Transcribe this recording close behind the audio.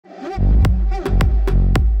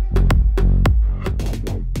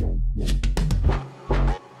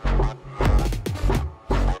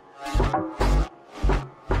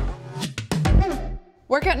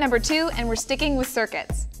number 2, and we're sticking with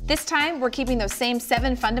circuits. This time, we're keeping those same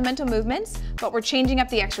 7 fundamental movements, but we're changing up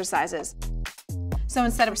the exercises. So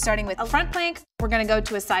instead of starting with a front plank, we're gonna go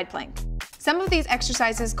to a side plank. Some of these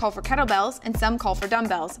exercises call for kettlebells and some call for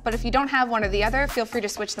dumbbells, but if you don't have one or the other, feel free to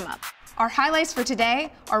switch them up. Our highlights for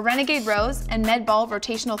today are renegade rows and med ball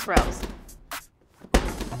rotational throws.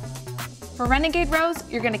 For renegade rows,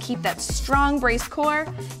 you're gonna keep that strong braced core,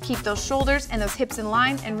 keep those shoulders and those hips in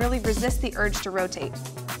line, and really resist the urge to rotate.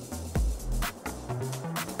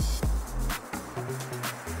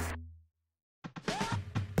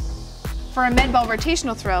 For our med ball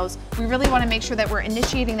rotational throws, we really want to make sure that we're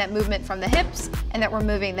initiating that movement from the hips and that we're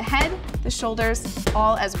moving the head, the shoulders,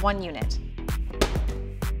 all as one unit.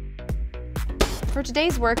 For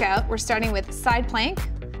today's workout, we're starting with side plank,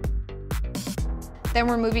 then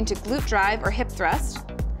we're moving to glute drive or hip thrust,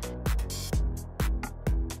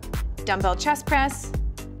 dumbbell chest press,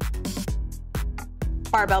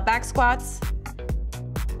 barbell back squats,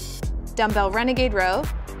 dumbbell renegade row,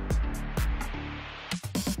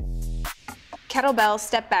 kettlebell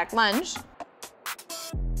step back lunge,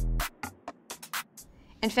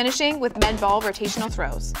 and finishing with med ball rotational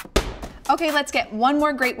throws. Okay, let's get one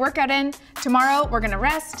more great workout in. Tomorrow, we're gonna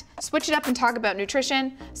rest, switch it up and talk about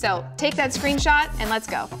nutrition. So take that screenshot and let's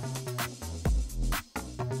go.